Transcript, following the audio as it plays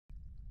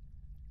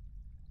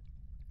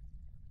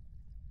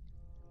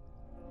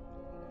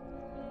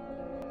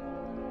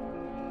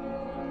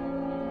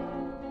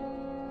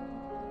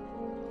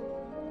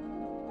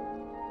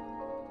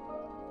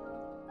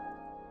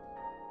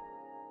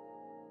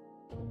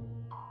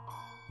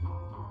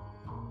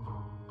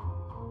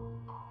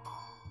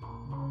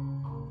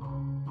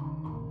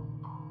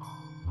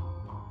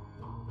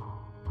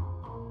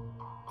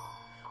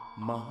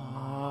ไม่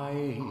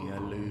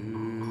ลื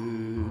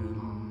ม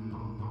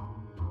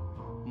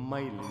ไ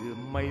ม่ลืม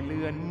ไม่เ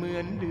ลือนเหมื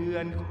อนเดือ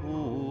น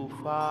คู่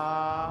ฟ้า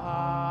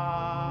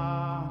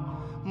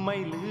ไม่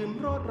ลืม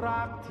รส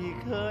รักที่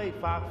เคย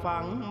ฝากฝั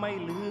งไม่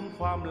ลืม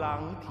ความหลั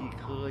งที่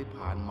เคย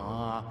ผ่านมา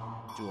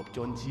จวบจ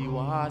นชีว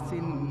า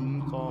สิ้น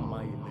ก็ไ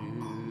ม่ลื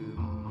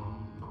ม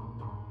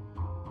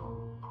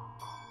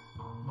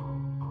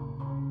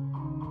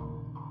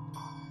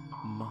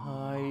ไ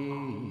ม่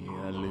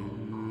ลื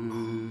ม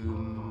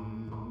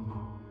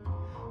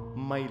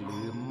ไม่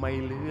ลืมไม่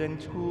เลือน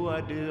ชั่ว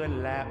เดือน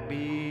และ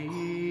ปี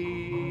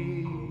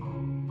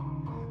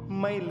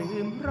ไม่ลื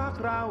มรัก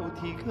เรา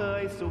ที่เค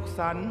ยสุข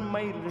สันต์ไ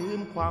ม่ลืม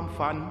ความ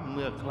ฝันเ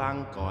มื่อครั้ง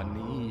ก่อน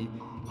นี้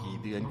กี่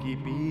เดือนกี่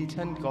ปี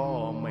ฉันก็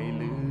ไม่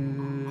ลื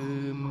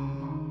ม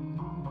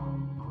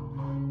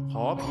ข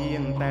อเพีย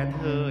งแต่เ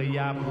ธออ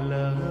ย่าเผล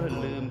อ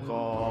ลืม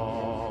ก่อ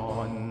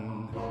น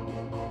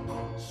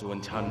ส่วน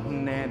ฉัน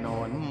แน่นอ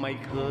นไม่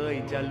เคย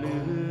จะลื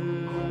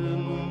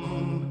ม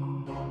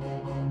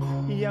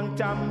ยัง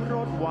จำร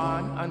สหวา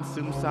นอัน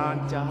ซึมซาบ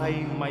ใจ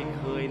ไม่เ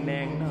คยแน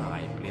งน่า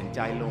ยเปลี่ยนใจ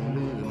ลง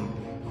ลืม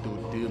ดูด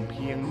ดื่มเ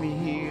พียง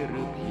นี้ห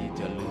รือพี่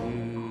จะลื